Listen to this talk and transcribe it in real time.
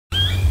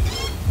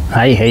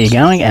Hey, how you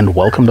going? And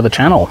welcome to the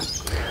channel.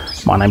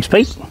 My name's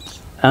Pete.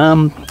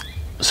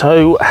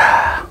 So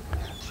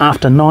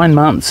after 9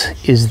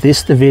 months, is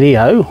this the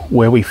video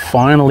where we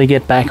finally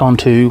get back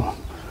onto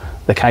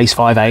the Case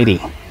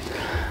 580?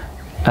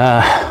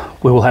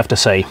 We will have to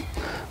see.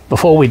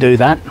 Before we do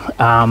that,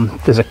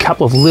 there's a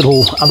couple of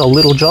other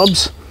little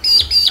jobs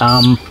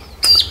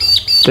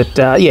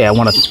that yeah, I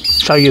want to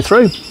show you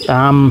through.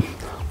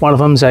 One of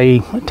them's a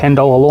 $10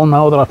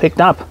 lawnmower that I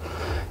picked up,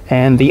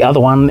 and the other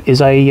one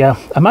is a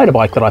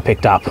motorbike that I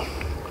picked up.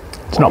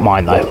 It's not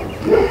mine though.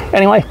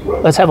 Anyway,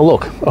 let's have a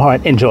look. All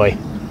right, enjoy.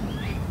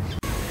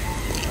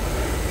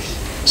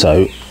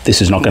 So this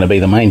is not going to be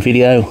the main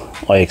video.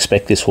 I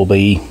expect this will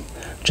be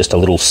just a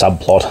little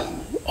subplot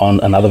on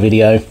another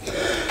video.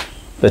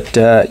 But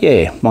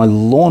yeah, my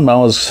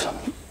lawnmower's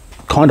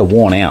kind of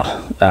worn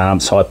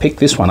out, so I picked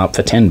this one up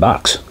for 10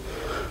 bucks.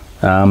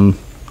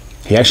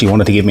 He actually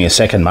wanted to give me a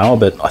second mower,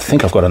 but I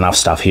think I've got enough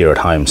stuff here at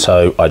home,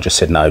 so I just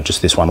said no,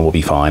 just this one will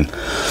be fine.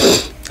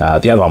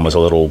 The other one was a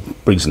little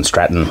Briggs &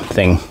 Stratton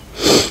thing.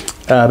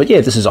 But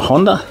yeah, this is a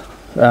Honda.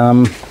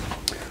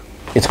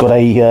 It's got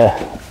a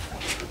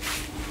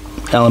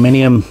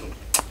aluminium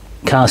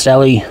cast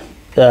alley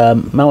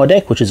mower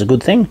deck, which is a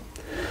good thing.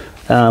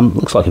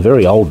 Looks like a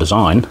very old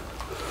design,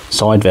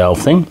 side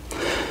valve thing.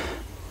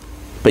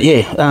 But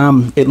yeah,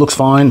 it looks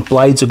fine,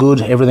 blades are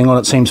good, everything on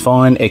it seems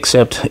fine,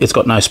 except it's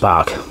got no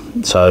spark.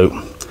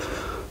 So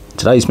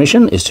today's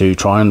mission is to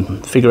try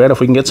and figure out if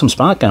we can get some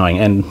spark going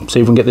and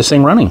see if we can get this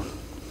thing running.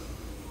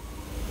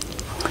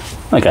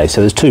 Okay,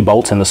 so there's 2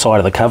 bolts in the side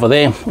of the cover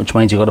there, which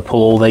means you've got to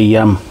pull all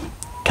the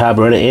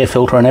carburetor air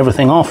filter and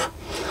everything off.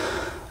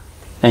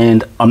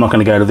 And I'm not going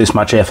to go to this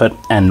much effort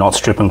and not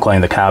strip and clean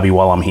the carby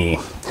while I'm here.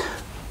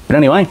 But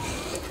anyway,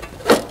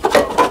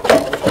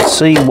 let's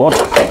see what...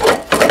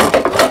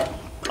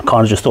 I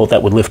kind of just thought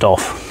that would lift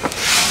off.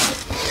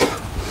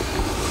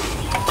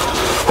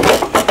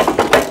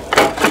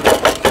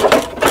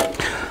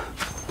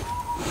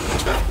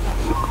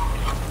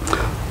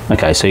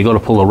 Okay, so you've got to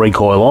pull the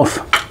recoil off,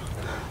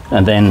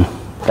 and then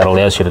that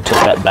allows you to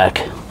tilt that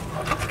back.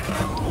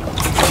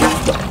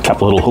 A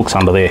couple of little hooks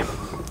under there.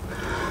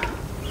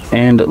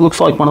 And it looks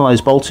like one of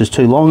those bolts is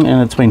too long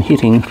and it's been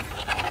hitting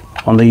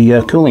on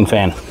the cooling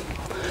fan.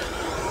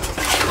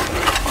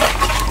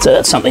 So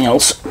that's something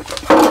else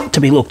to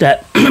be looked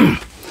at.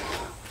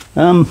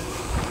 I'm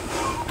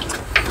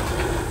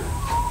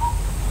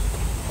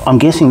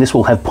guessing this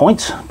will have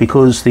points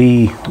because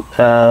the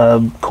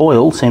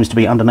coil seems to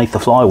be underneath the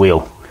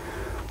flywheel.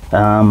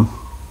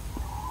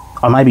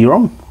 I may be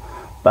wrong,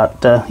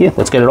 but yeah,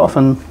 let's get it off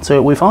and see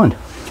what we find.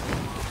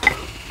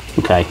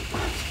 Okay,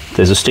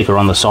 there's a sticker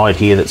on the side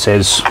here that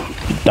says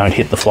don't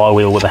hit the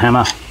flywheel with a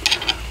hammer,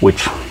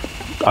 which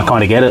I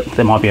kind of get it.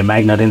 There might be a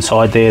magnet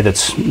inside there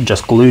that's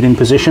just glued in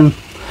position.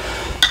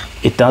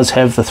 It does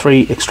have the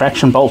 3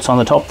 extraction bolts on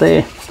the top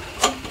there,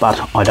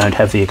 but I don't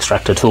have the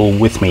extractor tool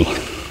with me.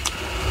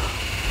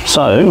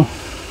 So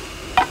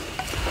I'm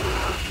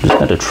just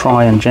going to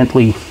try and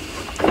gently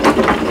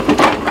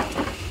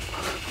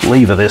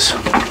lever this.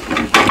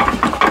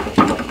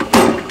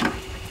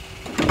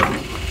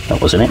 That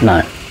wasn't it,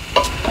 no.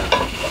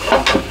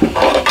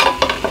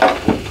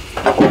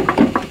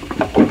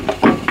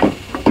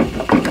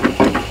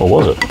 Or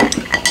was it?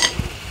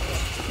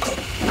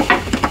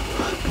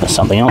 There's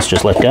something else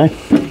just let go.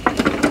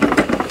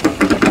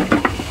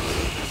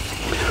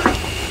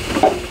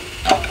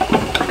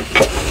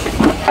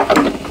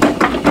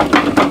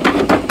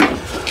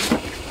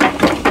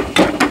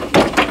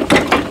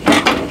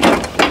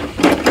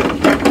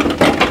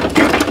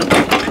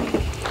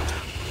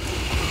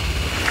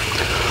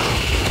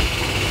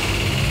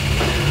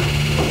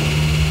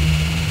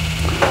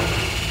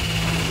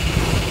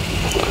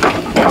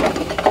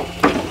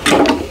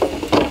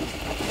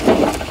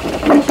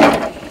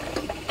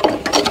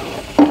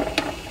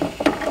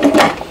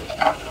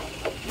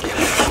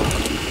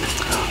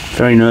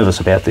 Very nervous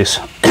about this.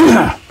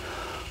 I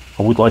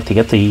would like to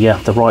get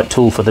the right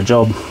tool for the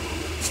job,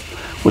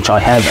 which I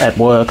have at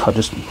work. I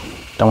just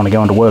don't want to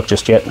go into work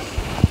just yet.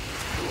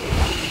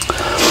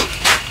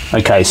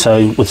 Okay,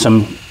 so with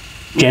some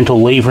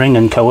gentle levering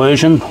and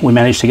coercion, we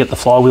managed to get the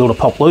flywheel to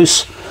pop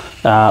loose.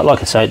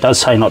 Like I say, it does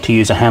say not to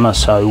use a hammer,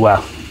 so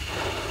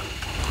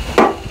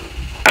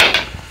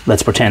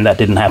let's pretend that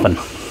didn't happen.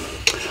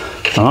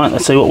 All right,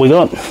 let's see what we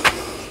got.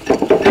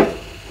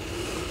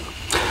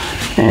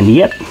 And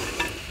yep,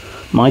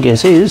 my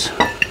guess is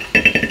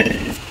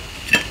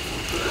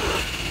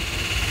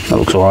that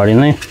looks all right in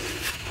there.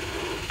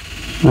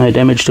 No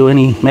damage to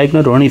any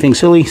magnet or anything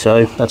silly,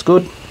 so that's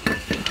good.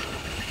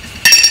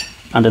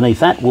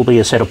 Underneath that will be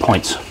a set of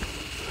points.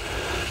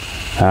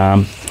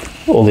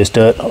 All this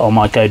dirt, I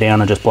might go down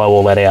and just blow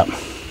all that out.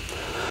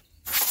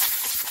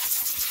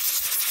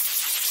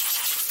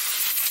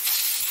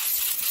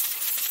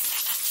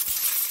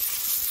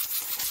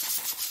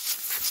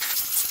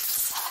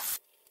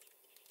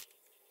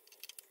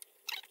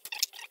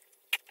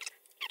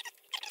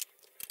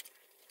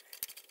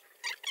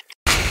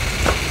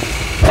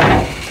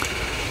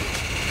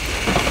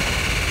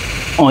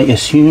 I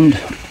assumed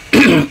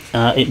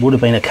it would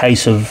have been a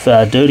case of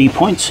dirty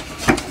points,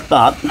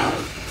 but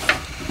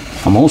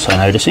I'm also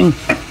noticing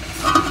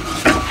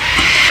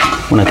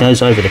when it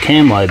goes over the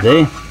cam lobe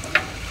there,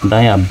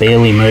 they are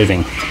barely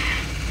moving.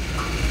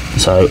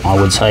 So I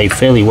would say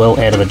fairly well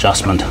out of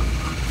adjustment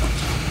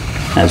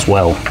as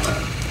well.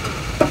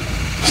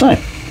 So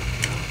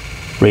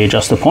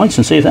readjust the points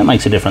and see if that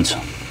makes a difference.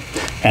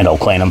 And I'll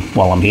clean them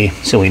while I'm here,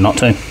 silly not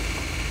to.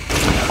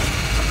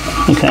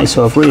 Okay,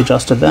 so I've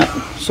readjusted that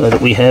so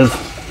that we have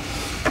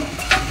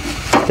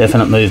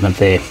definite movement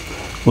there.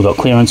 We've got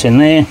clearance in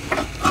there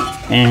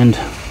and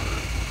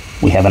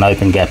we have an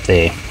open gap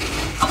there.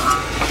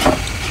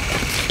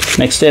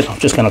 Next step, I'm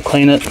just going to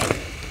clean it.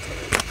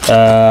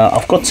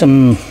 I've got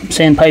some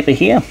sandpaper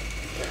here,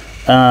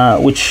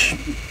 which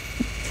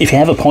if you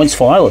have a points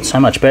file, it's so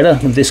much better.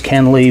 This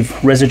can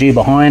leave residue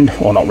behind,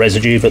 or not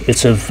residue, but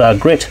bits of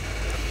grit,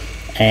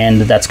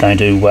 and that's going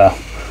to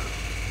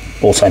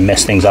also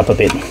mess things up a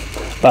bit.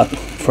 But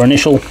for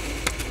initial,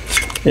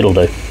 it'll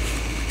do.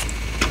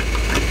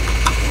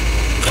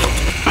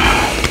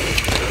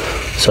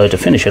 So to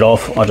finish it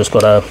off, I just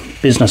got a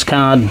business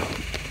card,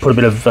 put a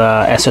bit of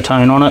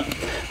acetone on it,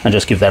 and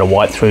just give that a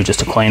wipe through just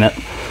to clean it.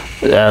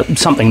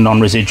 Something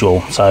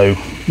non-residual, so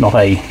not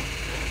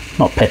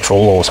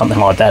petrol or something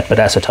like that, but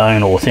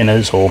acetone or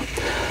thinners or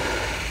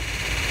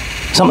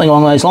something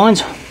along those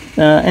lines.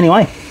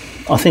 Anyway,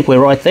 I think we're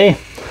right there.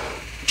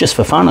 Just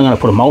for fun, I'm going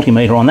to put a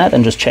multimeter on that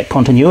and just check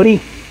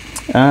continuity,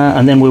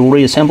 and then we'll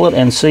reassemble it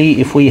and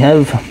see if we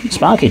have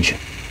sparkage.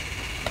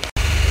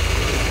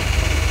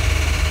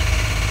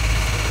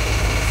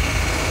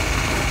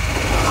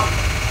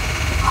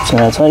 So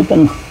it's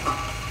open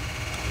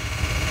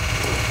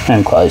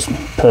and closed.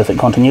 Perfect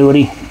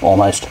continuity,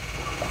 almost.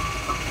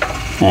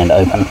 And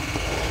open.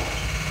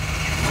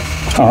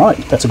 Alright,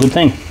 that's a good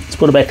thing. Let's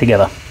put it back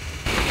together.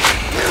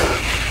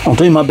 I'll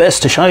do my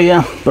best to show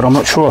you, but I'm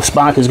not sure if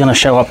spark is going to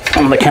show up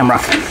on the camera.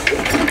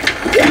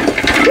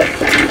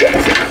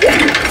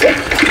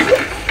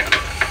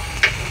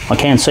 I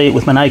can see it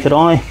with my naked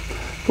eye,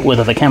 but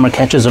whether the camera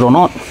catches it or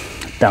not,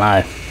 don't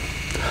know.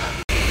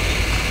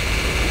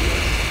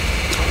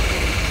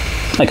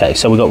 Okay,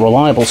 so we've got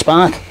reliable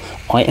spark.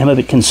 I am a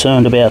bit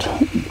concerned about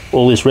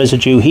all this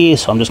residue here,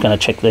 so I'm just going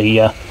to check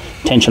the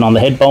tension on the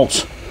head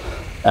bolts.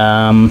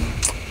 I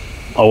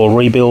will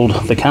rebuild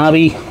the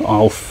carby.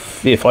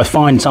 If I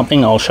find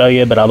something, I'll show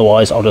you, but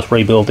otherwise I'll just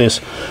rebuild this,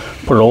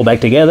 put it all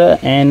back together,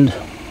 and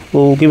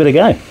we'll give it a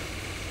go.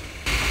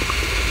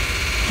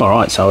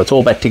 Alright, so it's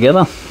all back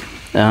together.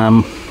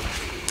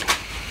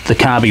 The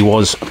carby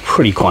was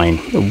pretty clean,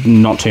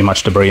 not too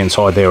much debris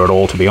inside there at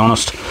all, to be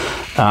honest.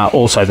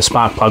 Also the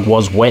spark plug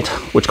was wet,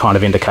 which kind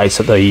of indicates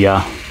that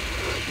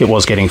it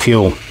was getting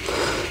fuel.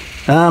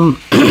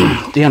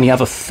 The only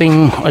other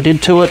thing I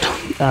did to it,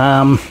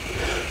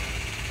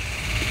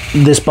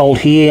 this bolt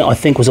here I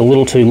think was a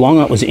little too long.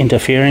 It was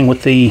interfering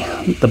with the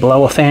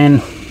blower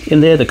fan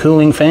in there, the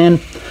cooling fan.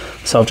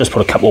 So I've just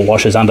put a couple of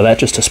washers under that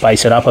just to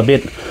space it up a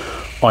bit.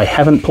 I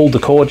haven't pulled the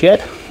cord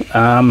yet.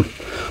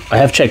 I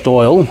have checked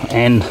oil,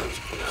 and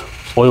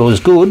oil is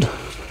good,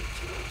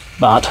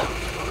 but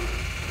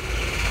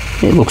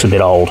it looks a bit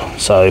old.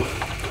 So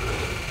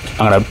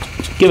I'm going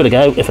to give it a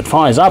go. If it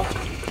fires up,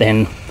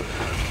 then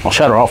I'll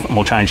shut her off and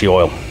we'll change the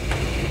oil.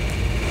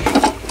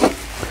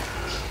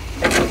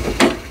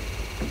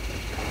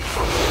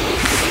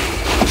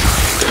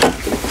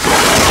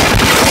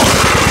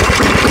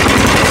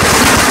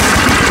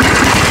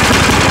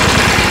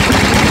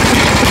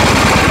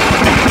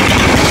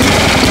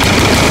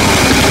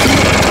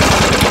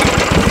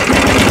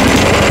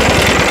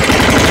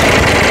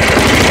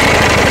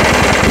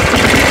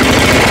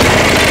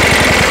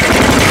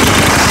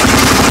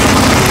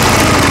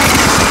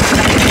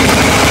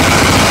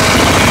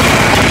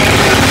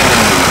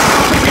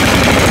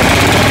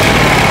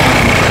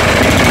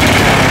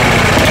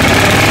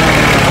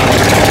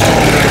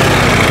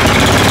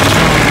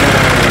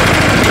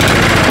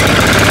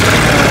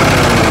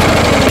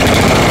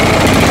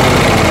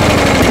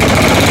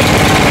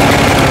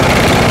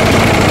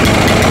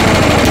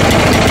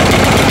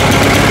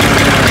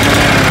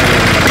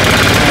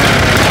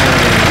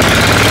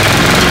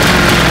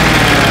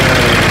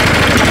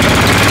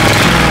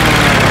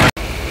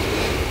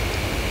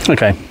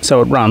 Okay,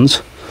 so it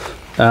runs.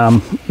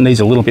 Needs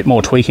a little bit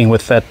more tweaking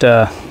with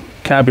that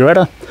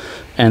carburetor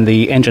and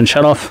the engine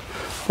shutoff.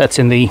 That's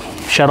in the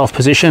shutoff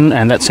position,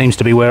 and that seems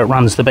to be where it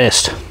runs the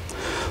best,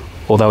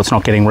 although it's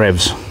not getting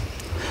revs.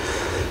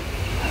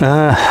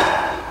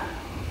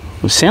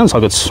 It sounds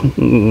like it's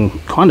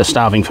kind of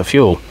starving for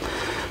fuel.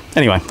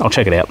 Anyway, I'll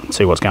check it out and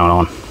see what's going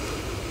on.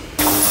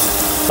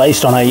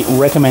 Based on a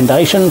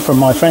recommendation from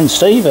my friend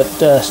Steve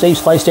at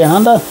Steve's Place Down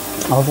Under,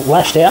 I've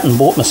lashed out and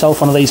bought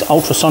myself one of these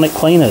ultrasonic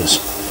cleaners,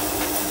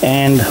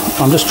 and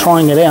I'm just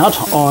trying it out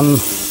on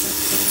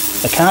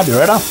the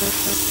carburetor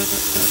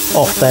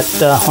off that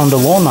Honda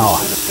lawnmower,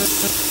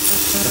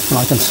 and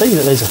I can see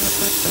that there's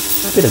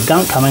a bit of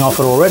gunk coming off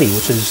it already,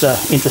 which is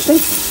interesting.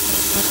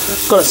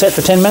 Got it set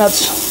for 10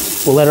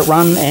 minutes. We'll let it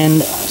run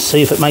and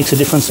see if it makes a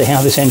difference to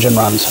how this engine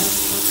runs.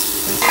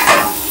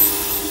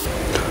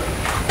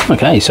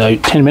 Okay, so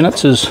 10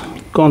 minutes has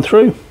gone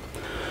through.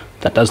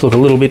 That does look a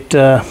little bit,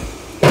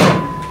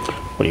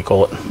 what do you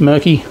call it,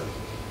 murky.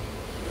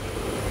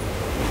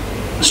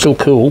 Still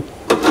cool.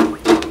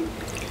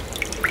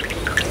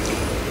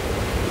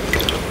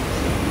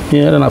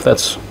 Yeah, I don't know if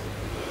that's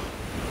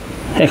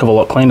a heck of a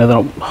lot cleaner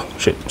than it... Oh,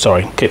 shit,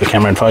 sorry, keep the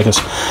camera in focus.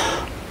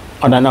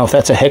 I don't know if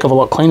that's a heck of a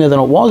lot cleaner than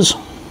it was.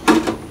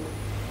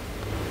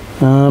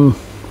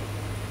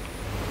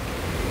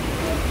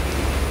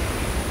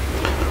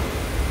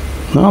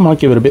 No, I might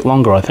give it a bit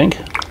longer, I think.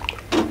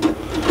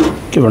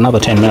 Give it another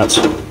 10 minutes.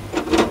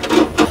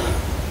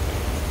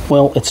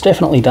 Well, it's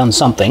definitely done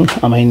something.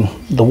 I mean,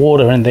 the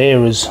water in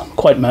there is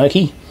quite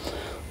murky,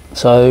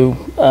 so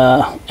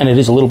and it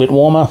is a little bit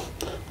warmer.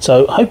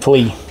 So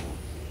hopefully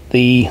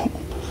the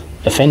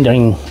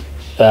offending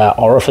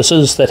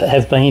orifices that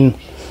have been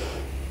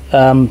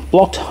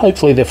blocked,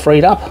 hopefully they're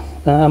freed up.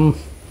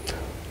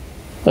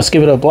 Let's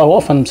give it a blow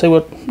off and see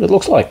what it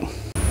looks like.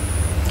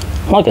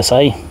 Like I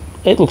say,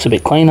 it looks a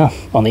bit cleaner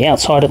on the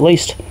outside at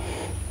least.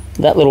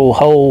 That little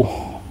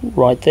hole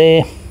right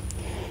there,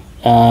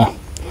 I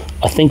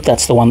think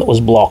that's the one that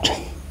was blocked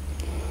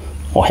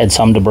or had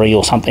some debris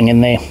or something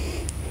in there.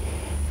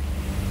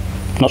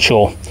 Not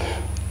sure.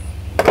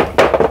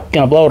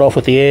 Gonna blow it off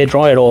with the air,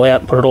 dry it all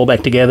out, put it all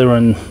back together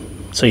and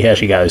see how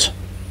she goes.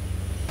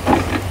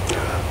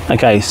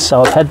 Okay,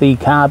 so I've had the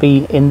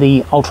carby in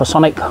the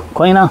ultrasonic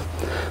cleaner,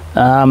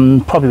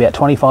 probably about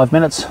 25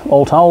 minutes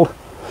all told.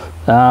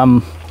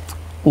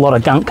 A lot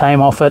of gunk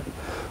came off it.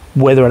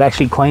 Whether it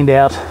actually cleaned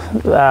out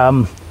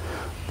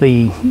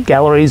the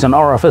galleries and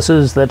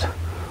orifices that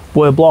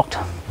were blocked,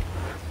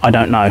 I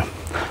don't know.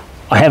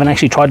 I haven't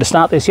actually tried to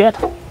start this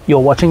yet. You're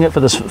watching it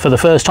for the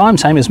first time,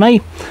 same as me.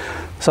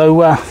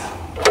 So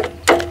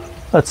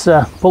let's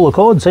pull the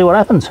cord, see what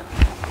happens.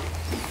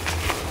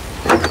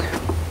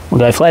 We'll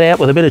go flat out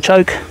with a bit of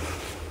choke.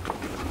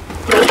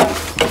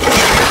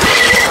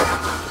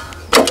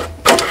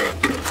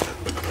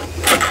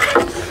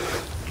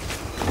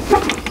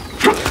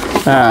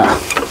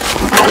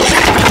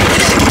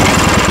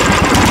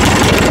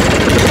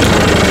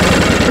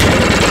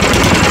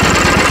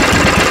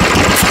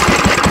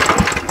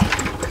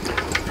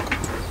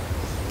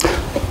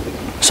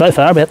 So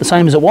far about the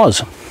same as it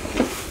was.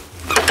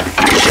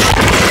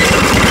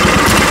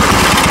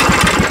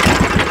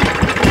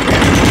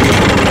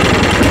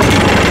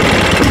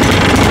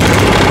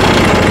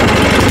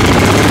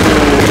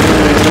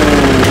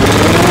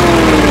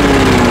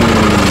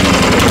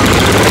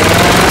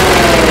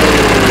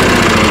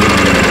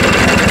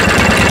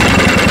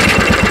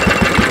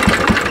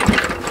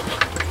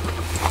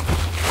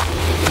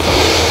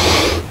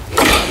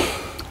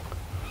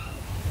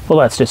 Well,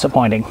 that's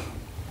disappointing.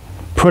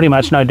 Pretty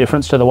much no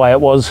difference to the way it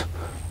was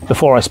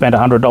before I spent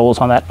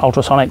 $100 on that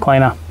ultrasonic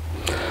cleaner.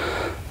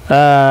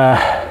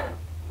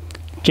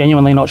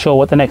 Genuinely not sure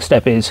what the next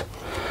step is.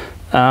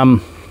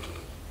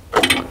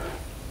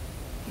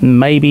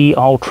 Maybe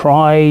I'll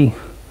try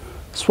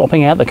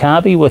swapping out the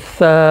carby with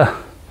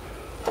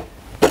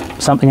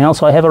something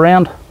else I have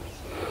around.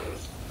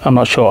 I'm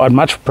not sure. I'd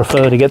much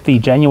prefer to get the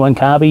genuine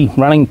carby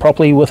running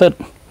properly with it.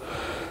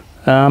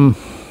 I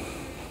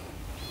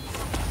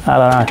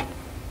don't know.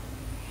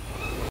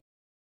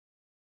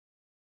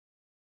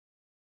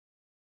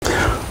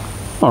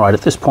 Alright,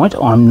 at this point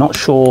I'm not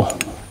sure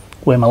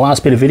where my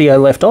last bit of video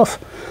left off.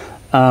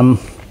 I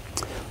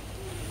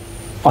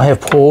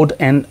have poured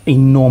an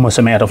enormous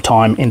amount of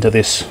time into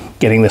this,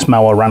 getting this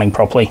mower running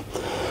properly.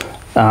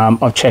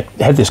 I've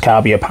had this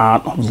carby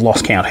apart, I've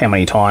lost count how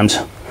many times,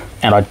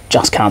 and I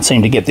just can't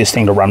seem to get this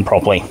thing to run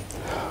properly.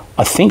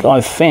 I think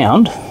I've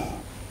found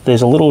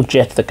there's a little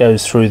jet that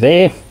goes through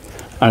there,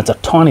 and it's a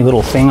tiny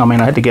little thing. I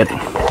mean, I had to get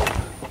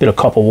a bit of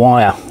copper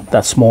wire.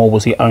 That small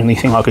was the only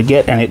thing I could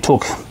get, and it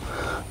took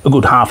a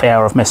good half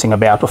hour of messing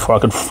about before I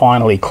could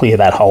finally clear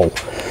that hole.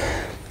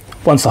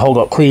 Once the hole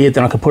got cleared,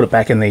 then I could put it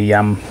back in the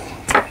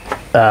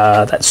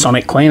that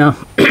sonic cleaner,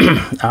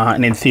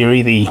 and in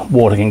theory the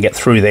water can get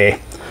through there,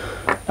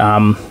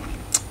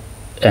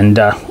 and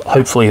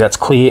hopefully that's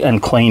clear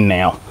and clean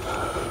now.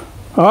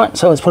 Alright,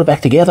 so let's put it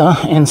back together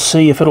and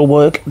see if it'll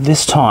work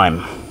this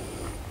time.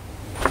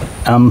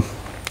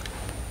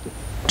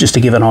 Just to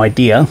give an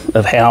idea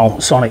of how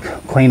sonic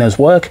cleaners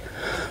work,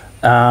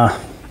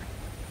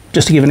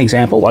 just to give an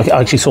example, I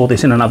actually saw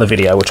this in another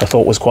video which I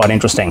thought was quite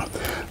interesting.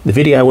 The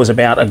video was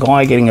about a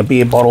guy getting a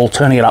beer bottle,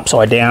 turning it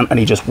upside down, and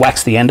he just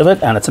whacks the end of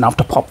it and it's enough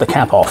to pop the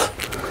cap off.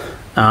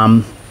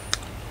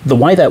 The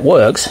way that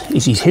works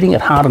is he's hitting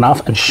it hard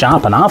enough and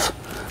sharp enough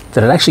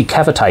that it actually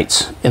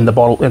cavitates in the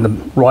bottle,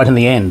 right in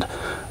the end,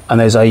 and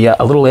there's a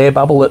little air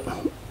bubble that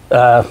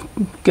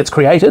gets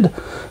created,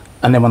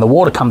 and then when the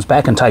water comes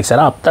back and takes it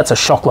up, that's a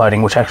shock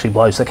loading which actually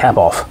blows the cap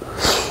off.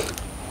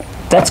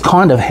 That's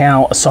kind of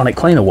how a sonic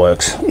cleaner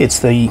works. It's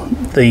the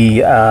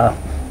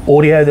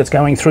audio that's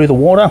going through the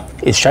water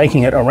is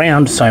shaking it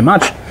around so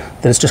much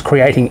that it's just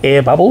creating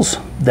air bubbles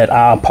that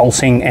are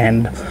pulsing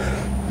and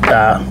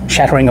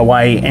shattering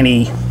away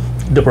any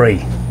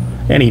debris,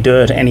 any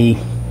dirt, any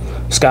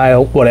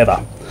scale,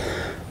 whatever.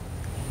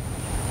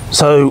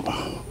 So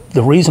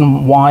the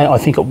reason why I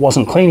think it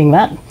wasn't cleaning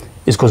that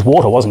is because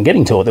water wasn't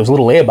getting to it. There was a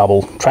little air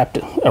bubble trapped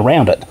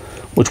around it,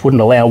 which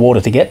wouldn't allow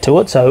water to get to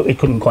it, so it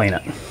couldn't clean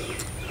it.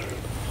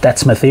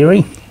 That's my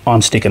theory.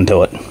 I'm sticking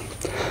to it.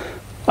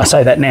 I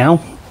say that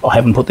now. I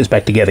haven't put this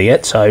back together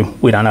yet, so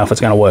we don't know if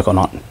it's going to work or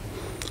not.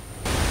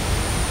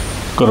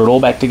 Got it all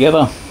back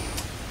together.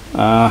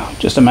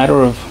 Just a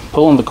matter of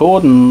pulling the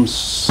cord and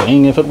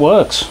seeing if it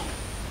works.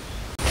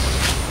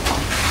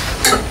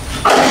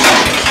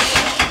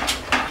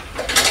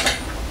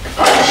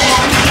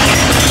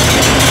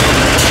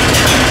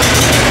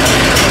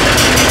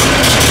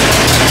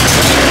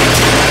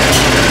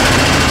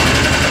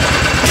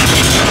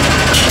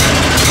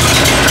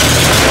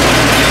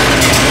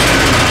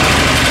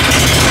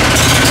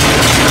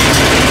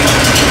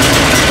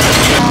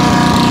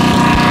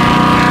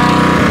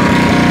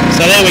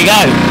 So there we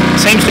go,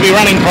 seems to be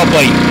running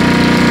properly,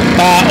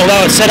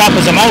 although it's set up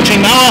as a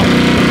mulching mower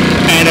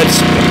and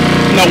it's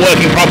not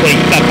working properly,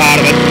 that part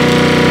of it.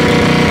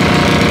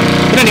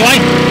 But anyway,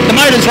 the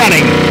motor's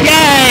running,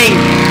 yay!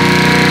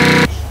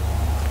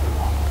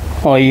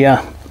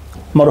 I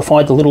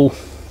modified the little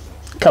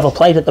cover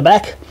plate at the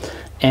back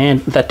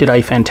and that did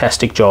a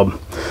fantastic job.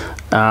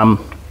 I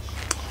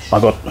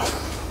got a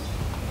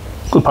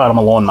good part of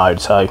my lawn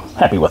mowed, so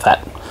happy with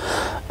that.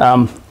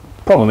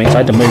 Problem is I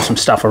had to move some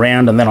stuff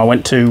around and then I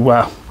went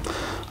to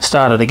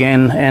start it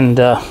again and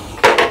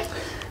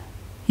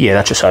yeah,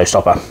 that's your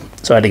showstopper.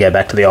 So I had to go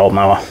back to the old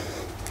mower.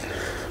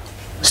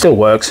 Still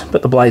works,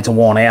 but the blades are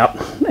worn out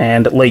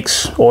and it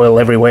leaks oil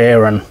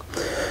everywhere and,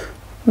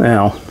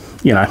 well,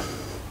 you know,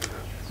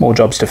 more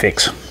jobs to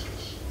fix.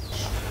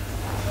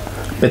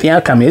 But the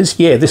outcome is,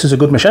 yeah, this is a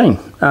good machine.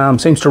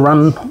 Seems to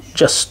run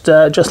just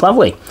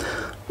lovely.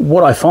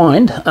 What I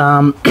find,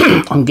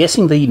 I'm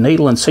guessing the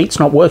needle and seat's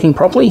not working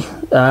properly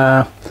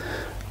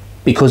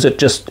because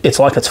it's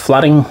like it's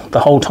flooding the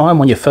whole time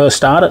when you first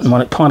start it, and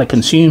when it kind of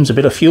consumes a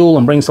bit of fuel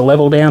and brings the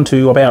level down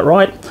to about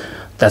right,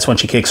 that's when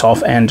she kicks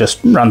off and just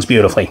runs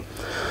beautifully.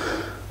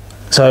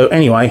 So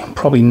anyway,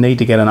 probably need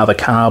to get another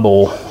carb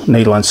or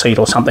needle and seat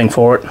or something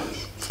for it.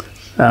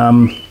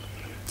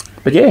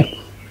 But yeah,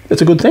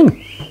 it's a good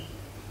thing.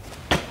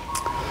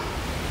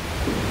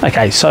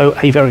 Okay, so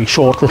a very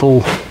short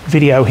little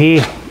video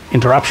here,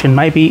 interruption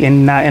maybe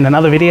in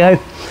another video.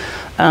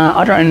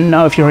 I don't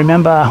know if you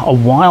remember a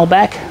while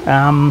back,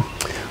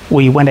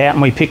 we went out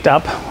and we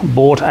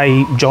bought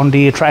a John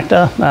Deere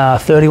tractor,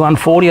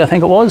 3140 I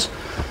think it was,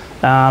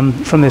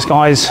 from this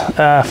guy's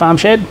farm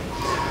shed.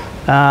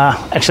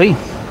 Actually,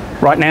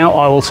 right now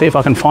I will see if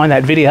I can find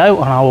that video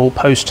and I will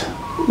post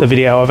the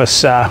video of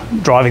us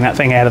driving that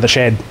thing out of the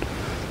shed.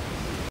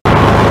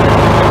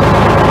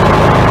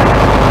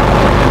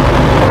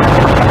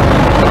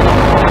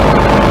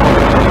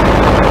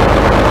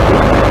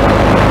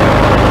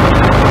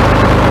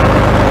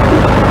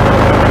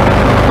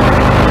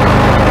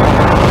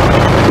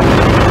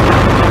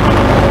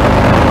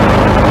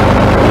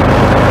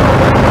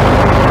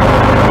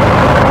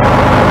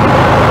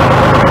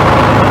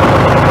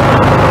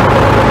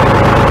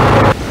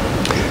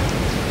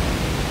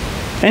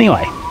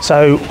 Anyway,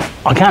 so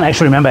I can't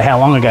actually remember how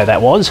long ago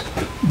that was,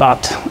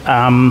 but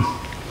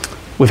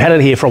we've had it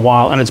here for a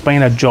while and it's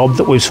been a job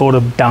that we've sort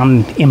of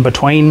done in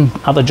between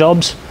other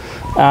jobs.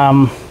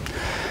 And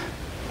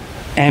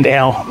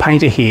our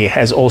painter here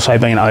has also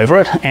been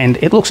over it and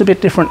it looks a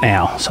bit different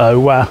now.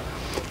 So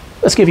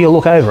let's give you a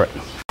look over it.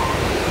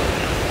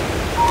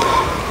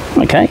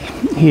 Okay,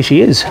 here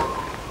she is,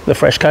 the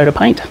fresh coat of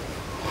paint.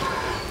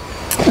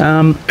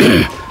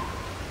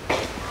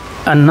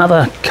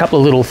 Another couple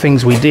of little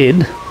things we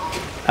did.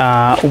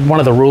 One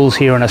of the rules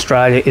here in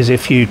Australia is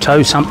if you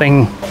tow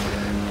something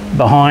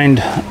behind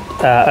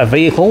a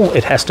vehicle,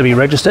 it has to be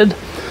registered.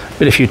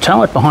 But if you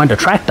tow it behind a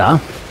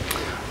tractor,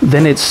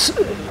 then it's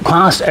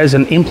classed as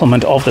an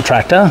implement of the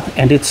tractor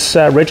and its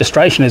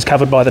registration is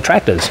covered by the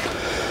tractors.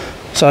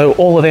 So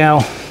all of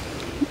our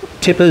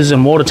tippers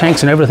and water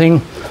tanks and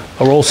everything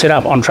are all set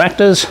up on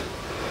tractors,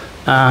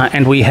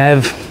 and we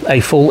have a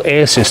full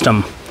air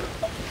system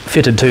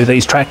fitted to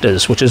these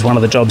tractors, which is one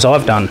of the jobs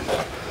I've done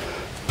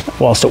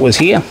whilst it was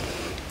here.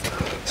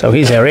 So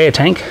here's our air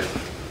tank.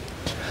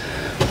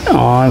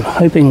 I'm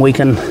hoping we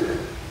can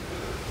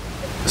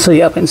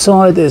see up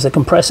inside there's a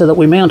compressor that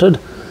we mounted.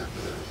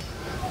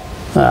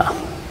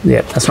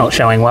 Yeah, that's not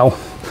showing well.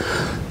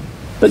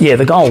 But yeah,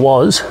 the goal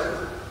was,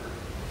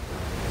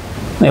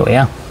 there we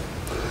are.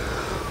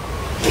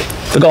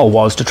 The goal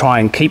was to try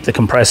and keep the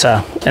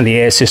compressor and the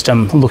air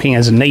system looking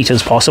as neat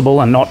as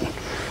possible and not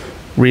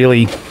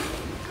really,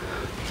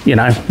 you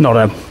know, not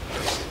a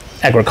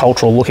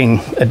agricultural looking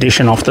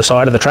addition off the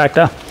side of the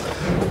tractor.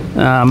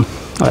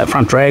 That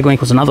front drag link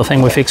was another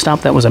thing we fixed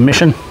up. That was a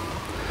mission.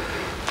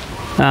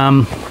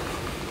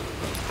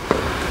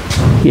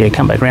 Yeah,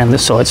 come back around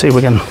this side, see if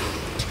we can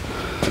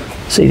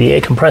see the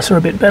air compressor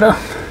a bit better.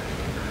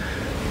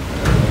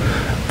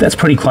 That's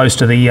pretty close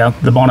to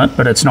the bonnet,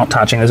 but it's not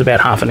touching. There's about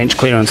 1/2 inch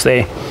clearance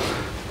there.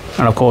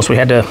 And of course we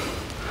had to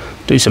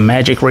do some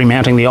magic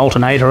remounting the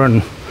alternator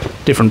and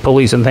different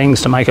pulleys and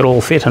things to make it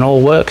all fit and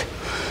all work.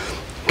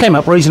 Came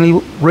up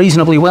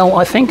reasonably well,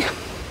 I think.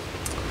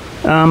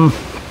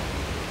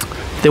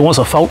 There was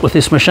a fault with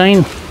this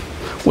machine,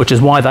 which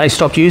is why they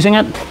stopped using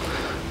it.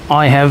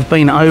 I have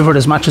been over it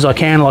as much as I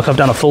can, like I've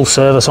done a full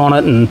service on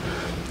it, and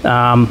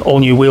all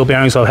new wheel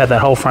bearings. I've had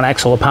that whole front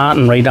axle apart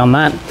and redone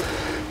that.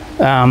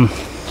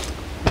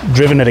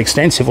 Driven it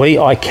extensively.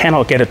 I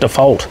cannot get it to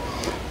fault.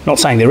 Not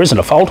saying there isn't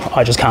a fault,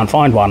 I just can't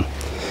find one.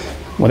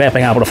 Without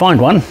being able to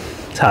find one,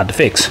 it's hard to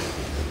fix.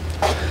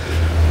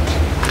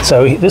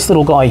 So this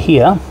little guy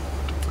here,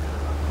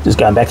 just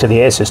going back to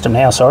the air system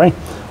now, sorry.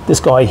 This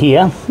guy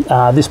here,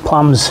 this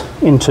plumbs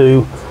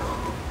into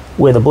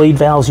where the bleed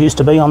valves used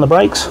to be on the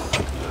brakes.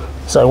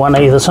 So one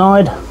either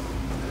side,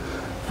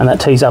 and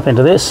that tees up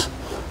into this,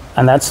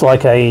 and that's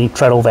like a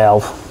treadle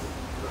valve.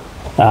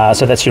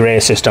 So that's your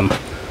air system.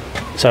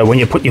 So when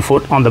you put your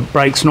foot on the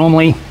brakes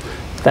normally,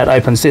 that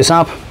opens this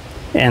up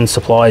and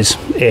supplies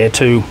air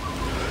to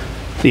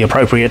the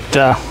appropriate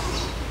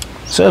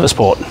service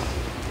port.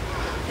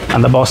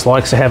 And the boss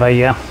likes to have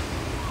a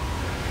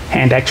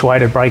hand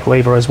actuated brake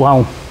lever as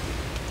well.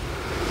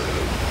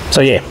 So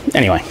yeah,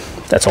 anyway,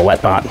 that's all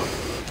that part.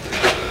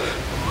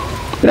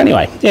 But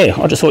anyway, yeah,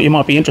 I just thought you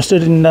might be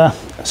interested in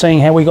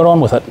seeing how we got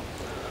on with it.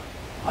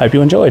 Hope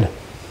you enjoyed.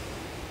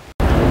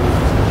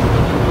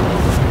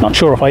 Not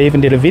sure if I even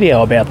did a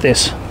video about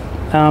this.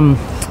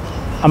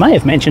 I may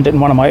have mentioned it in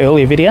one of my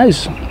earlier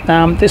videos.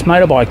 This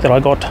motorbike that I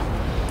got,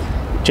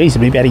 geez,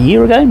 it'd be about a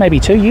year ago, maybe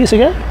 2 years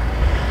ago.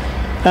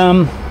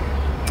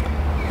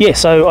 Yeah,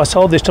 so I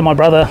sold this to my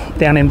brother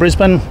down in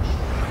Brisbane,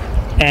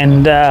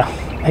 and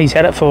he's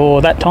had it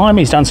for that time.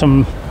 He's done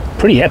some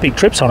pretty epic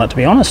trips on it, to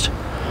be honest.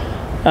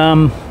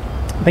 I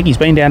think he's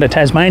been down to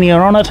Tasmania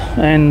on it,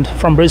 and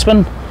from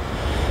Brisbane,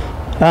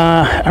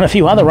 and a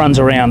few other runs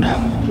around.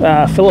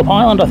 Phillip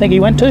Island, I think he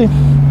went to.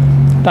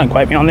 Don't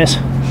quote me on this.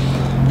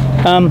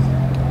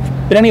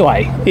 But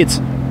anyway, it's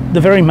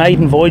the very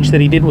maiden voyage that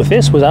he did with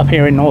this was up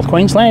here in North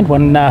Queensland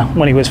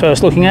when he was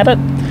first looking at it.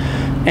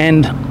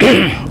 And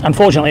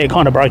unfortunately it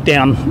kind of broke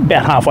down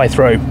about halfway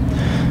through,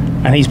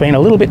 and he's been a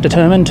little bit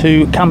determined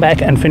to come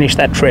back and finish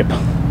that trip.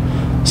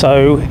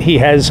 So he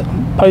has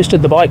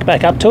posted the bike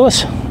back up to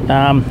us,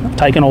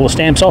 taken all the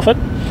stamps off it,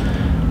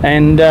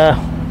 and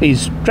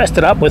he's dressed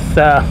it up with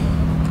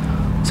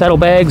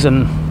saddlebags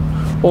and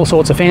all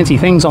sorts of fancy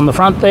things on the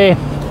front there.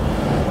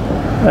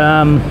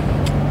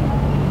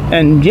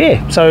 And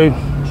yeah, so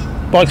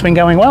bike's been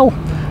going well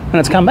and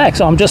it's come back.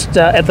 So I'm just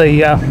at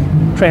the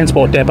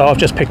transport depot. I've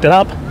just picked it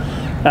up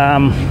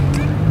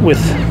with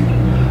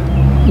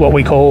what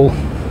we call,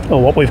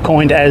 or what we've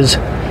coined as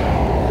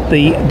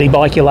the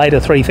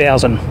Debikulator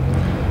 3000.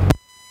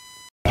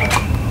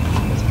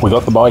 We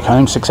got the bike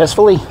home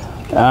successfully.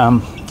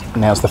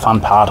 Now's the fun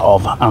part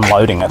of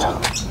unloading it.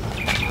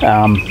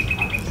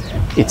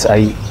 It's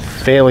a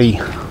fairly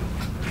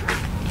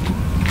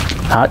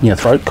heart in your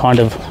throat kind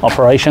of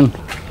operation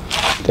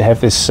to have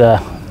this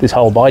this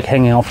whole bike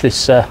hanging off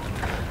this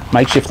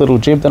makeshift little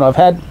jib that I've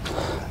had.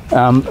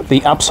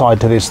 The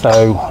upside to this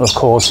though, of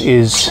course,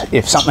 is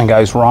if something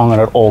goes wrong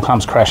and it all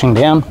comes crashing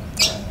down,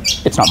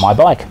 it's not my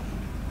bike,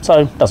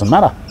 so it doesn't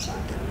matter.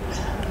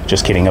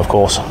 Just kidding, of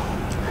course.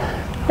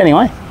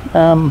 Anyway,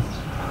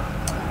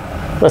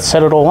 let's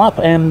set it all up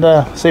and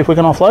see if we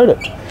can offload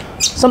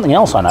it. Something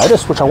else I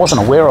noticed, which I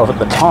wasn't aware of at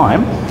the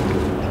time,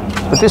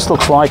 but this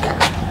looks like,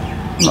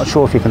 I'm not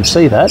sure if you can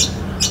see that,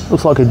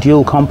 looks like a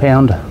dual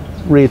compound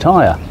rear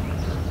tyre.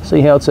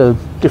 See how it's a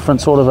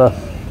different sort of a,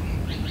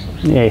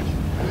 yeah,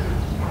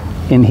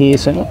 in here,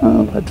 so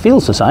it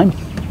feels the same.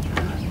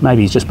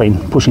 Maybe he's just been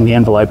pushing the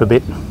envelope a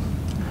bit.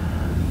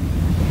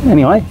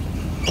 Anyway.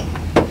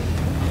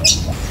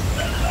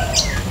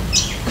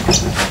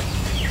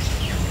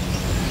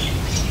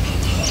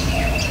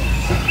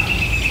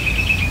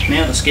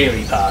 Now the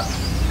scary part.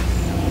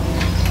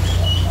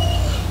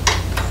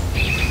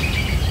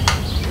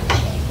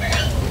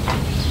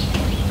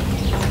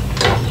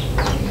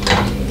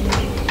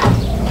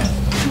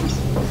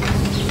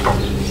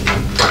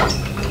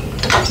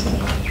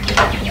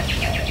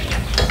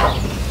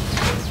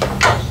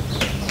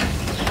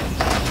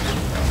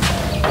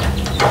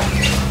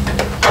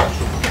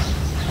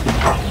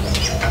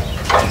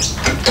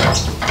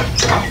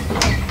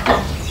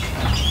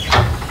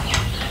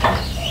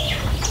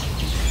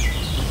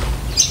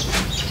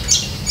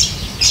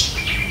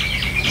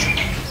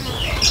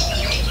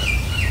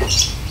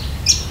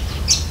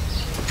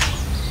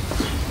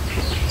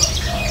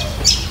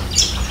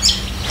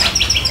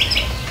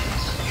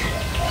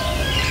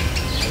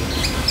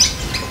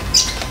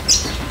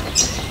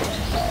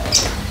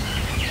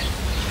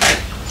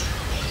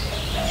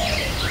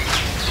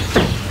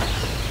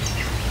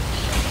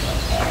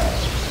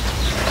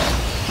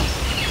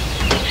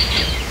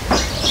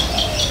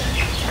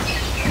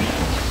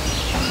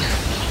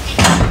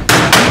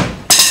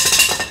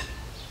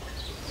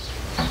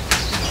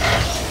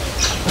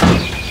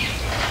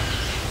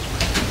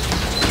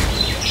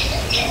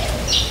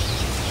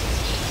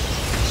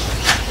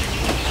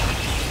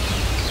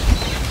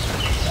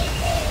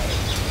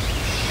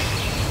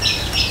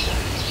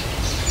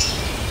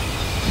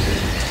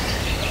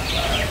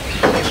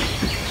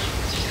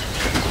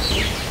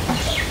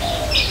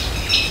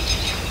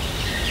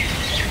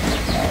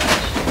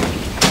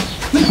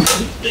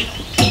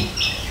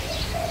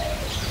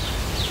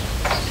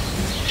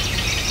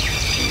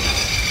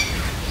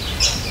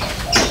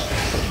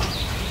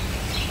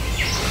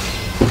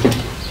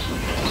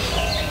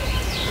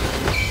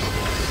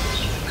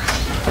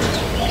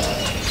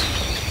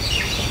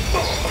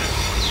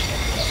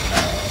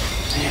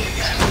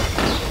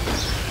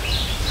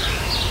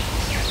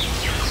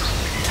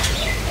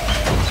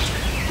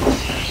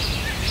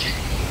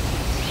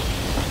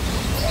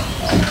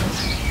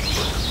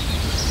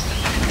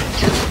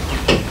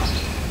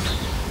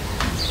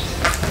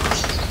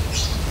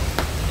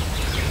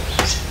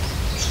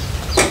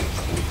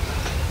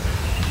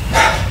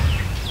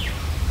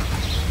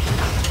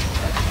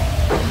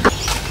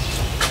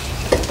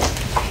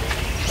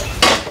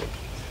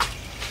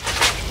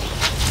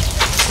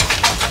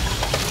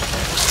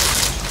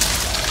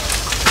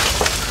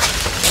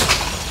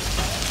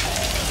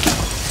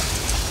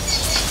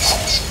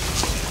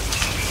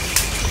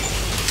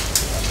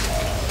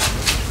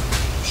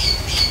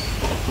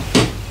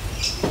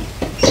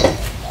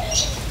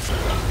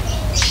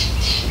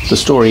 The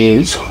story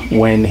is,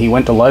 when he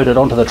went to load it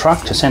onto the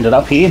truck to send it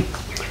up here,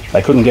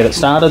 they couldn't get it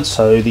started,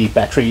 so the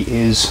battery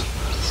is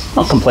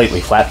not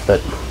completely flat,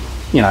 but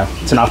you know,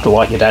 it's enough to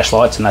light your dash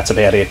lights, and that's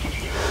about it.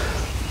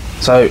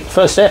 So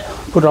first step,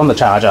 put it on the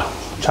charger,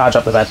 charge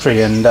up the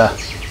battery, and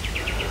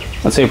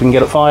let's see if we can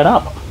get it fired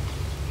up.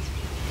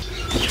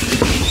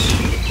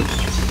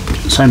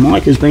 So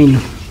Mike has been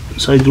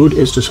so good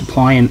as to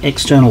supply an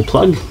external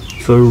plug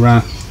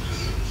for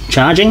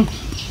charging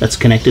that's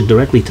connected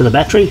directly to the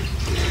battery,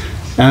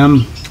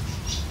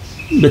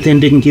 but then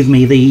didn't give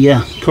me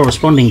the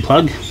corresponding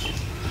plug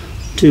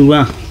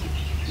to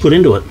put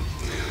into it.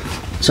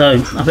 So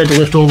I've had to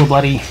lift all the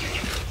bloody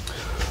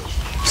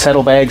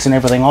saddlebags and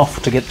everything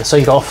off to get the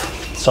seat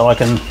off, so I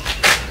can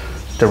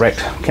direct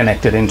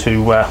connect it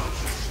into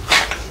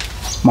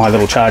my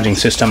little charging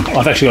system.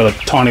 I've actually got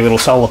a tiny little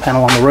solar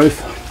panel on the roof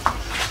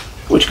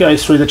which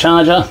goes through the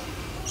charger.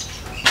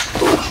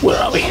 Where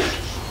are we?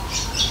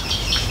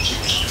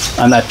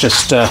 And that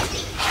just,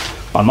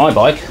 on my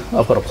bike,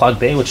 I've got a plug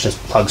there which just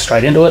plugs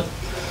straight into it.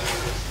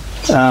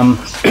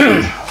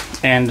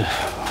 And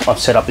I've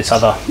set up this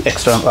other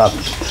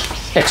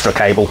extra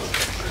cable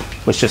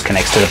which just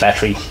connects to the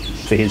battery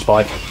for his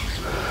bike.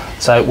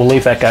 So we'll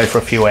leave that go for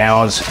a few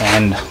hours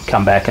and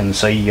come back and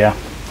see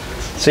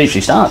if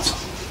she starts.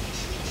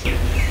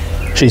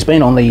 She's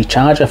been on the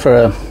charger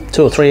for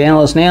 2 or 3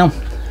 hours now.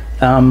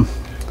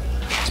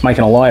 It's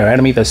making a liar out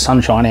of me. There's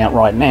sunshine out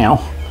right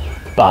now,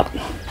 but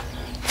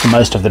for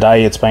most of the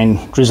day it's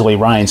been drizzly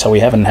rain, so we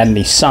haven't had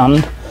any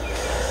sun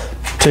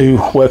to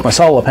work my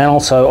solar panel,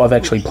 so I've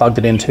actually plugged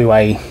it into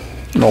a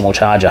normal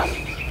charger.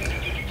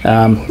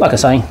 Like I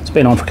say, it's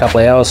been on for a couple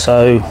of hours,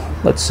 so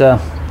let's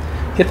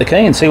hit the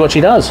key and see what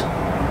she does.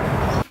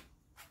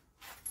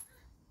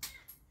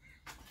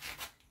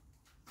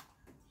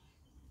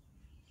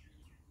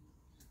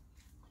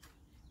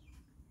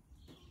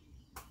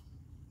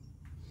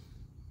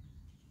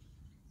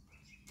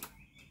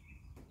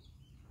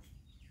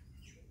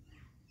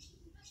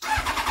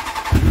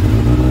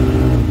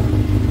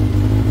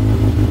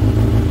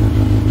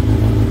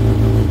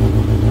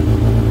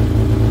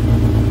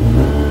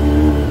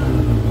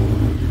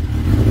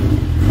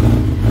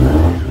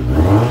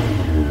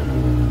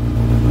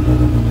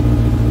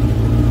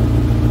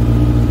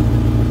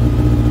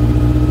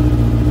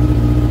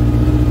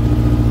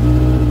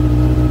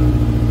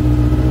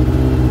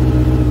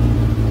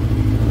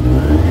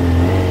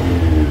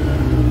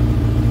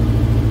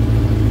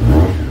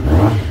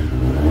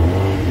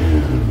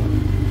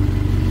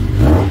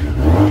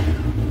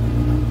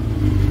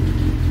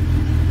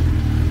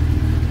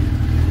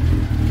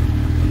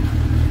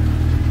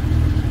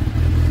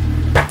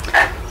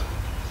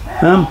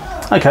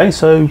 Okay,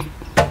 so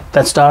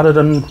that started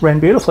and ran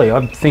beautifully.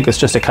 I think it's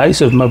just a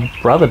case of my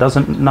brother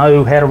doesn't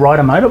know how to ride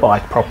a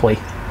motorbike properly.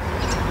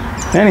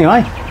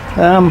 Anyway,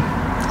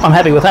 I'm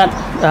happy with that.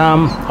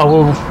 I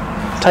will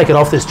take it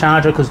off this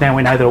charger because now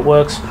we know that it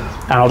works,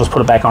 and I'll just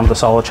put it back onto the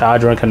solar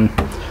charger and can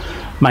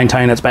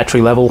maintain its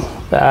battery level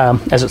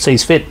as it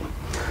sees fit.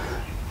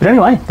 But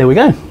anyway, there we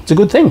go. It's a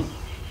good thing.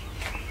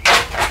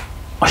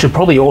 I should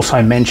probably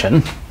also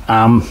mention,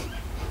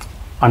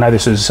 I know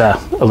this is a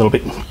little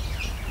bit,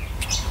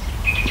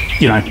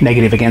 you know,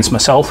 negative against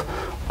myself.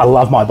 I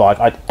love my bike.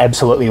 I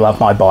absolutely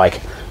love my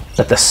bike,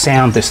 but the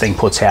sound this thing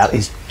puts out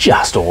is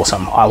just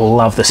awesome. I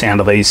love the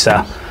sound of these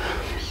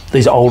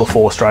older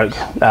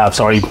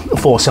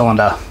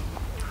four-cylinder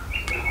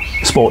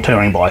sport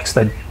touring bikes.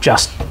 They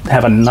just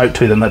have a note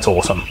to them that's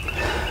awesome.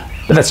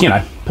 But that's, you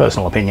know,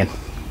 personal opinion.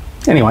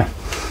 Anyway.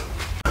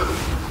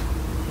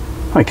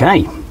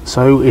 Okay,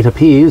 so it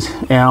appears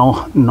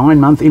our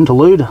 9-month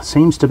interlude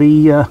seems to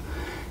be at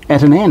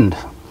an end.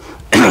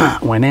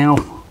 We're now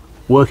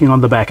working on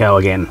the backhoe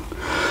again.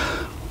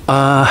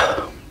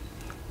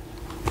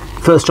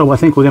 First job I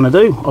think we're going to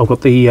do, I've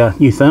got the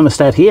new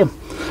thermostat here.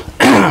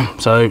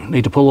 So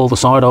need to pull all the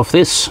side off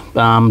this,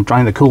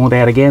 drain the coolant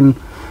out again,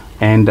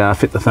 and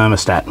fit the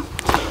thermostat.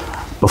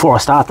 Before I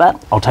start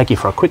that, I'll take you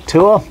for a quick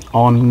tour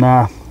on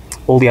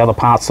all the other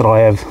parts that I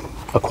have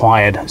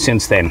acquired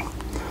since then.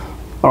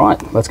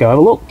 Alright, let's go have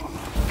a look.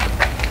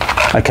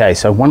 Okay,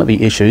 so one of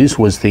the issues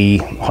was the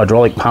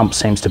hydraulic pump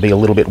seems to be a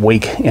little bit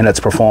weak in its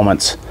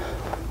performance.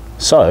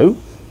 So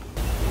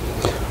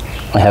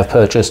I have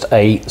purchased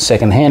a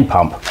second-hand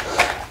pump.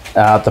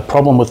 The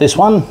problem with this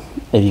one,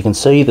 if you can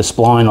see, the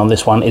spline on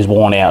this one is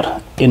worn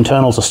out.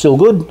 Internals are still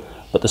good,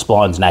 but the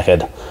spline's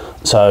knackered.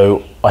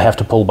 So I have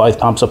to pull both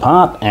pumps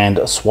apart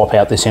and swap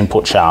out this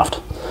input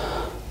shaft.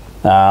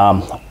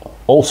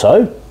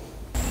 Also,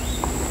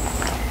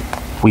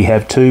 we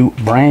have 2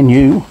 brand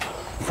new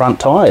front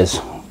tyres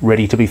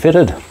ready to be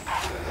fitted,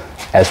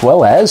 as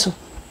well as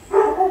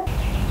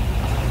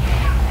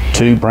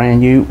 2 brand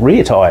new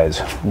rear tyres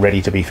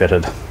ready to be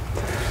fitted.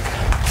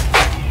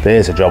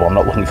 There's a job I'm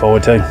not looking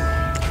forward to.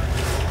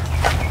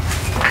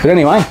 But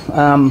anyway,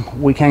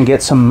 we can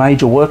get some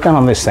major work done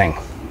on this thing.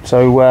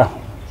 So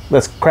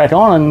let's crack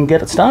on and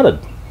get it started.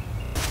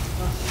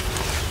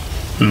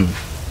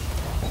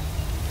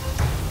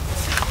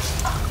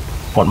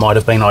 What might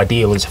have been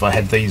ideal is if I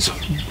had these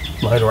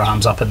loader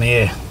arms up in the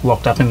air,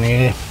 locked up in the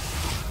air.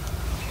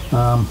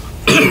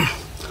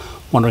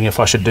 Wondering if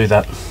I should do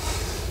that.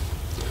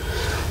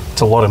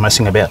 It's a lot of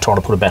messing about trying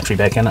to put a battery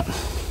back in it.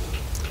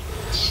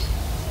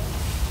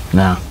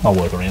 No, I'll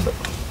work around it.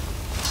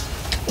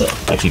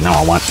 Actually, no,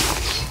 I won't.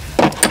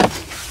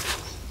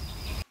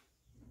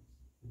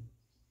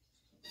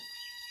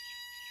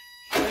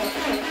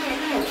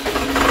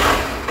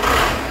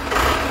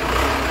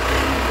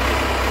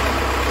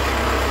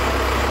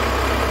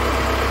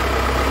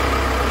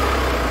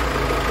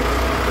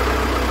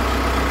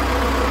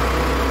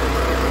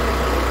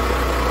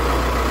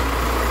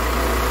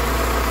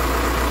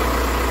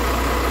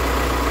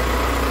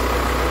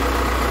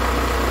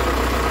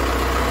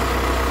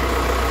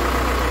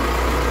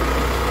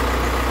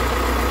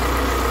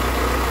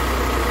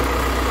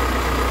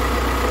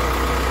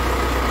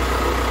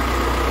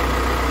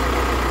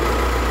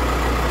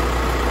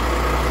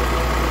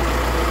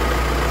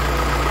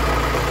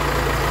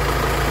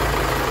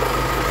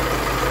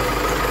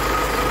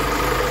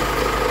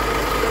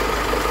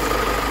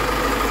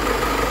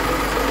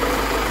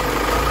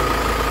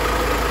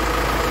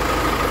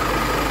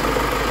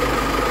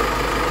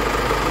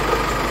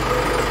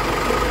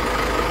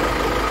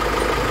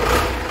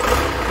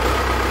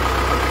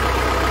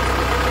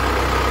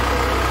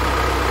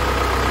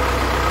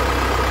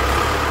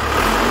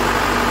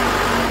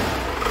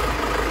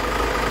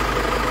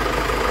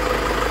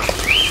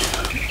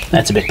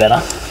 That's a bit better.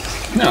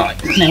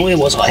 Alright, now where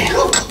was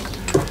I?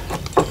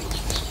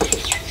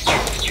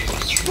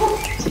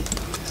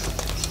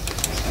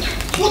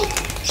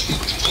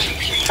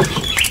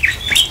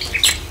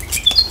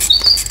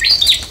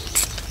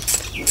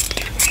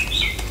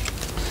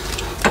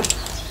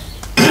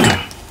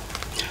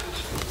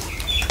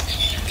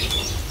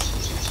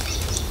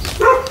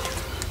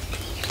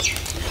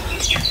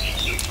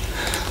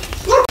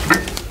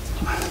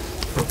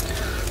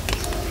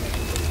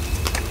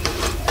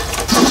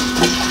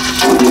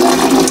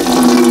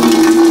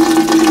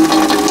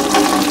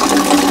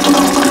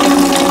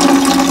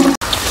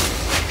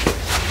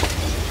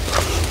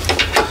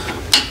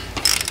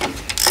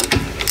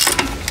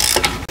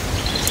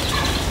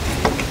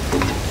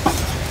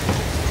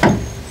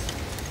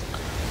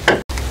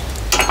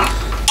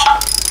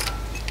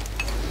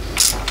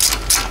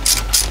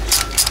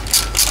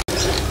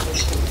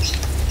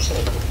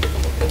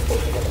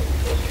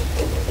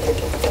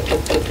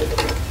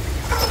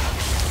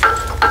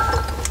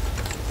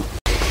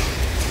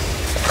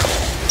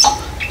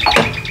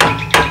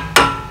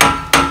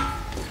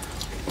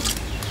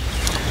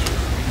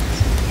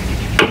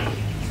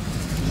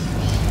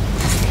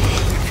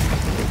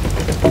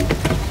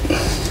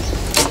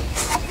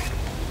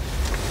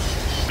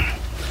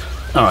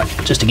 Alright,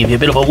 just to give you a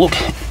bit of a look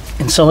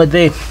inside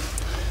there,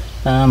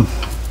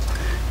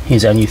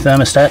 here's our new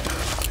thermostat.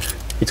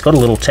 It's got a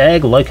little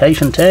tag, a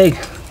location tag,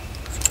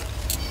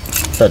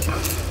 but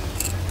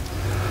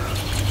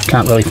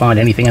can't really find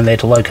anything in there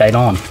to locate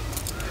on,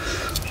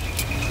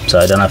 so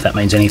I don't know if that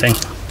means anything.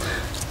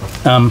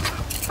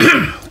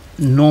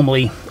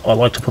 Normally I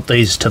like to put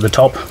these to the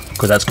top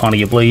because that's kind of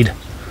your bleed,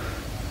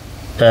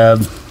 what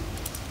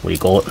do you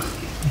call it,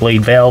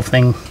 bleed valve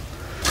thing.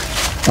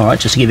 Alright,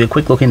 just to give you a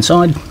quick look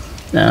inside,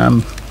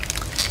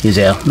 here's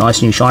our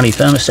nice new shiny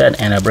thermostat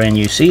and our brand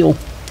new seal.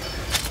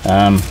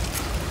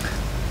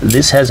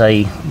 This has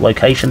a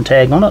location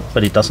tag on it,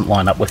 but it doesn't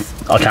line up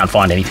with, I can't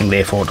find anything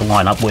there for it to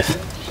line up with.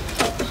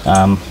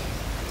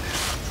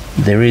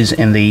 There is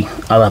in the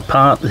other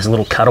part, there's a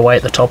little cutaway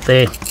at the top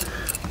there,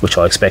 which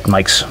I expect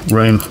makes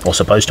room, or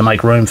supposed to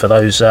make room for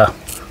those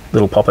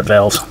little poppet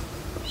valves.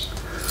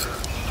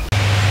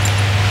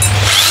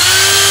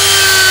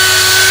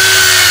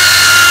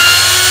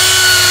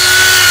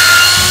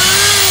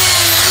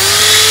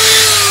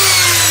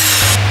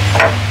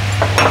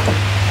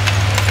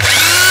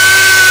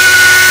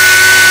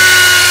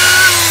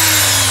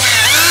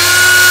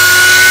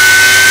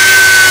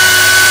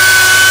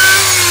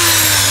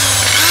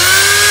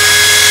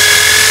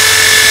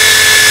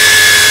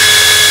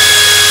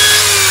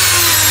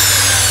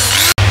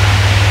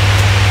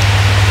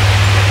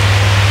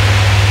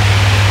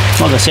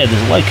 Like I said,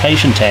 there's a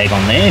location tag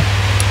on there,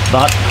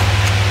 but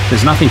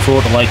there's nothing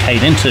for it to locate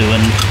into,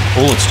 and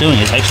all it's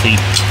doing is actually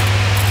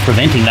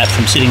preventing that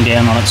from sitting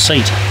down on its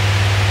seat.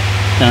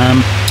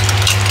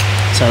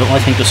 So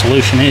I think the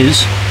solution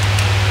is,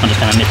 I'm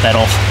just going to nip that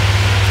off,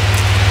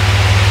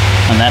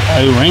 and that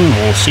O-ring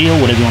or seal,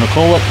 whatever you want to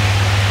call it,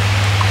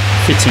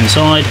 fits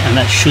inside, and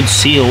that should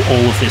seal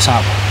all of this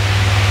up.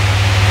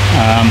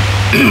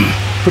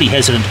 Pretty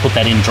hesitant to put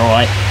that in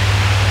dry.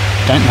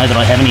 Don't know that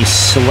I have any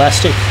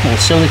Silastic or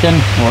silicone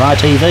or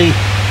RTV,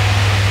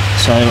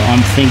 so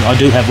I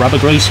do have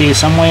rubber grease here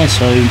somewhere,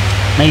 so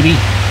maybe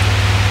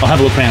I'll have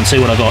a look around and see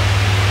what I got.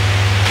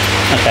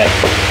 Okay,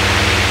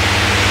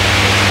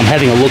 I'm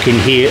having a look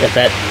in here at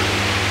that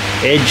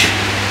edge,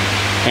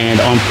 and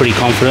I'm pretty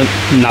confident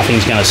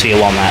nothing's going to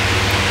seal on that.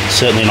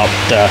 Certainly not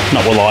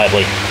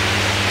reliably.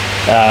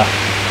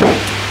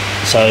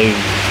 So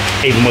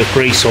even with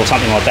grease or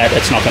something like that,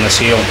 it's not going to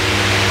seal.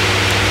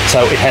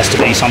 So it has to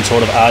be some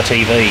sort of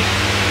RTV.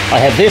 I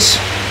have this,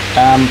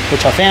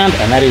 which I found,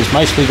 and that is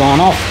mostly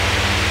gone off.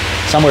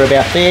 Somewhere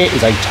about there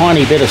is a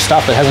tiny bit of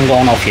stuff that hasn't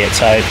gone off yet,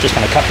 so just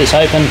going to cut this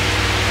open,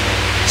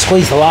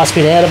 squeeze the last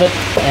bit out of it,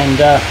 and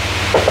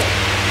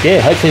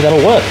yeah, hopefully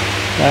that'll work.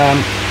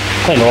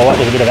 Clean it all up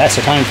with a bit of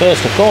acetone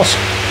first, of course.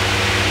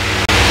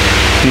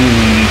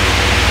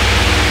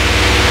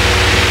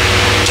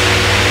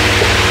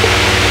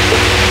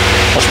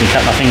 Watch me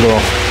cut my finger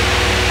off.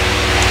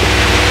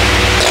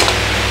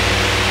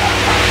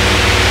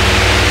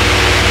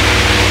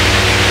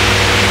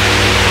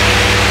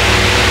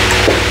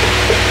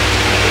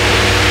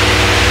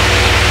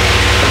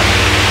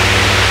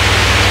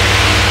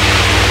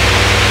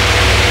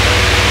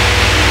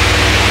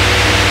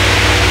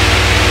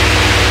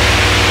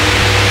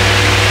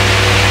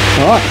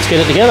 Alright, let's get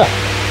it together.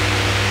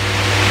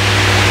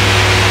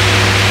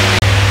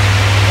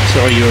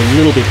 Sorry, you're a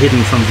little bit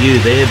hidden from view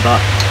there, but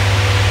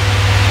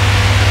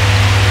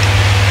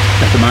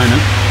at the moment,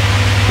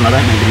 and I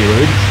don't mean to be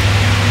rude,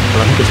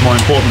 but I think it's more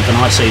important than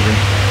I see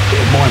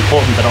more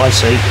important that I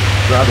see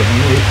rather than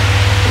you.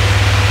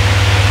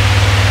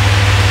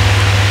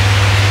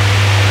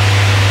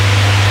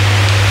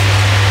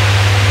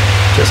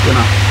 Just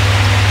gonna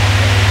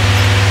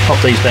pop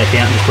these back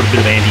out and just put a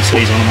bit of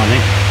anti-seize on them, I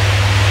think.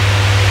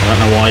 I don't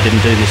know why I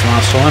didn't do this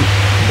last time,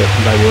 but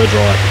they were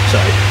dry, so.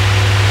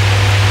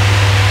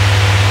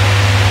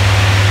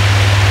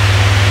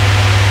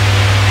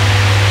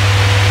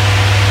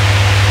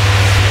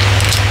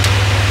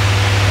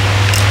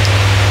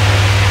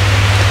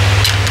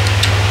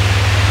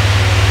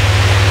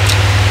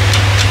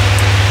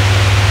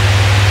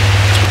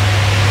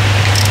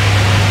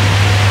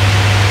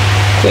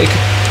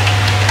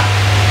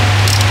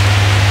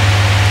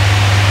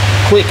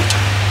 Quick.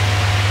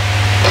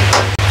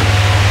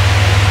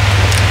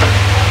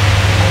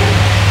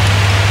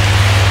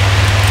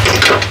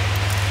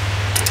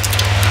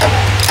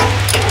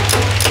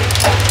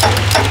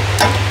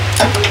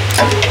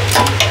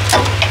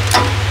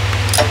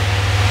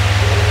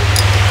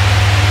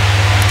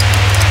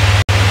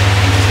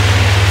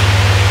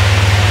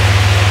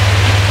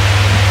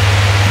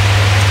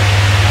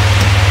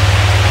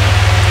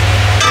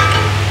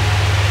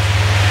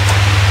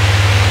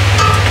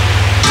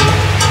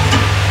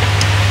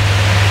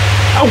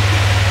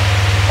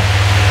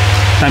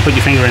 Don't put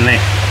your finger in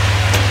there.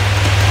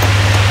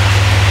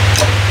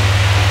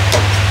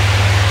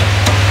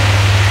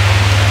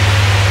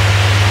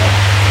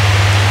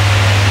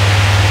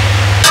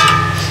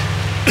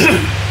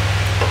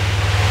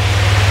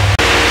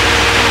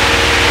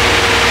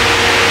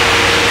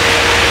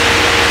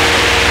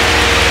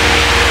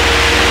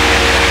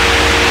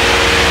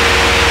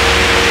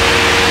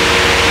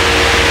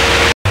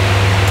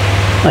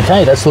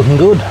 Okay, that's looking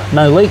good.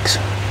 No leaks.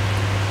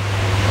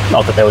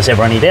 Not that there was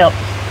ever any doubt.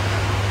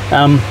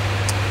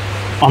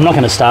 I'm not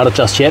going to start it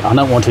just yet. I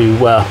don't want to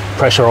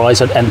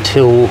pressurise it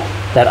until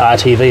that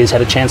RTV has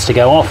had a chance to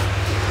go off.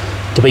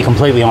 To be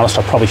completely honest,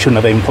 I probably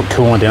shouldn't have even put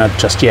coolant in it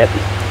just yet.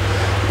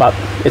 But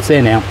it's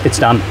there now, it's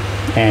done,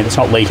 and it's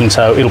not leaking,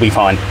 so it'll be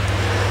fine.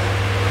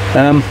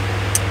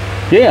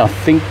 Yeah, I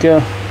think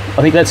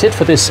that's it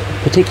for this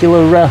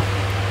particular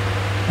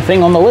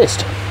thing on the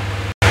list.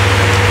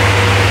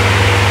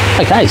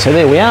 Okay, so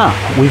there we are.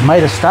 We've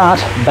made a start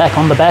back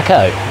on the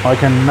backhoe. I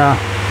can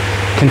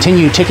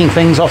continue ticking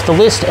things off the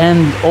list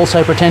and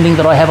also pretending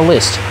that I have a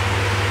list.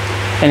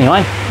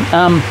 Anyway,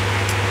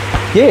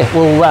 yeah,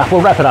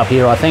 we'll wrap it up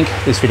here, I think.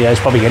 This video is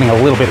probably getting a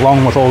little bit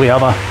long with all the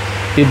other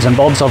bibs and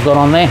bobs I've got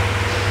on there.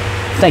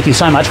 Thank you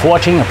so much for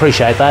watching.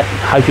 Appreciate that.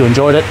 Hope you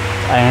enjoyed it.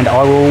 And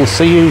I will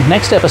see you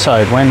next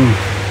episode when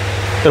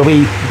it'll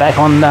be back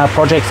on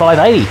Project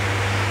 580.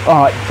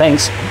 Alright,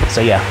 thanks.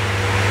 See ya.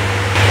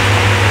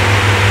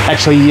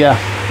 Actually,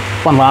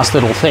 one last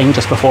little thing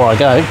just before I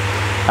go.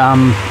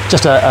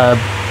 Just a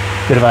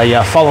bit of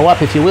a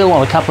follow-up, if you will,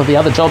 on a couple of the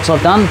other jobs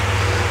I've done.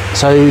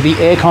 So the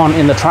aircon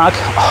in the truck,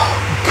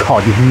 oh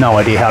God, you've no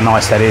idea how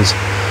nice that is.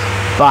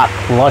 But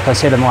like I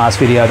said in the last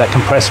video, that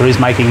compressor is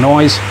making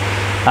noise.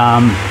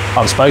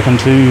 I've spoken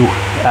to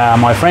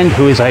my friend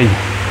who is a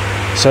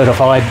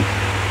certified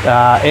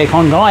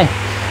aircon guy,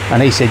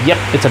 and he said, yep,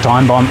 it's a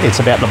time bomb, it's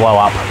about to blow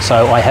up.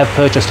 So I have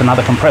purchased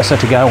another compressor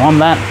to go on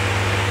that.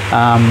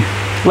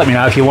 Let me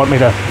know if you want me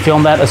to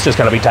film that. It's just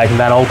going to be taking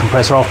that old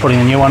compressor off, putting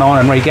a new one on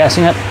and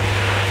regassing it.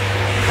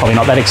 Probably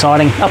not that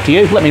exciting. Up to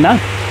you, let me know.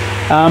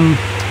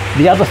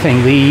 The other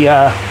thing,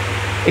 the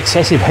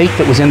excessive heat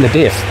that was in the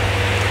diff.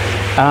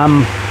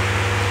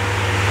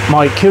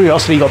 My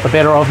curiosity got the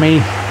better of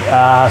me,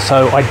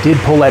 so I did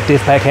pull that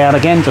diff back out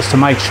again just to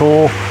make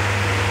sure,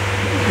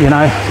 you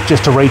know,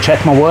 just to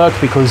recheck my work,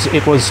 because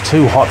it was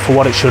too hot for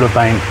what it should have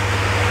been.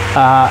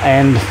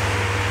 And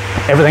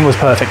everything was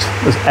perfect.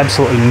 There was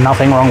absolutely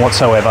nothing wrong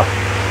whatsoever.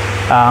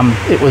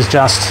 It was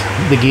just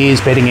the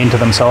gears bedding into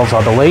themselves,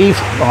 I believe.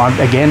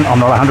 Again, I'm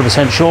not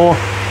 100% sure.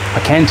 I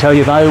can tell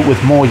you though,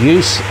 with more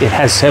use, it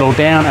has settled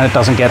down and it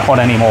doesn't get hot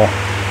anymore.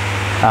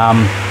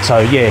 So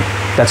yeah,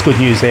 that's good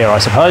news there, I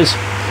suppose.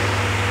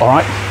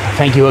 Alright,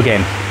 thank you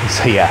again.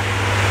 See ya.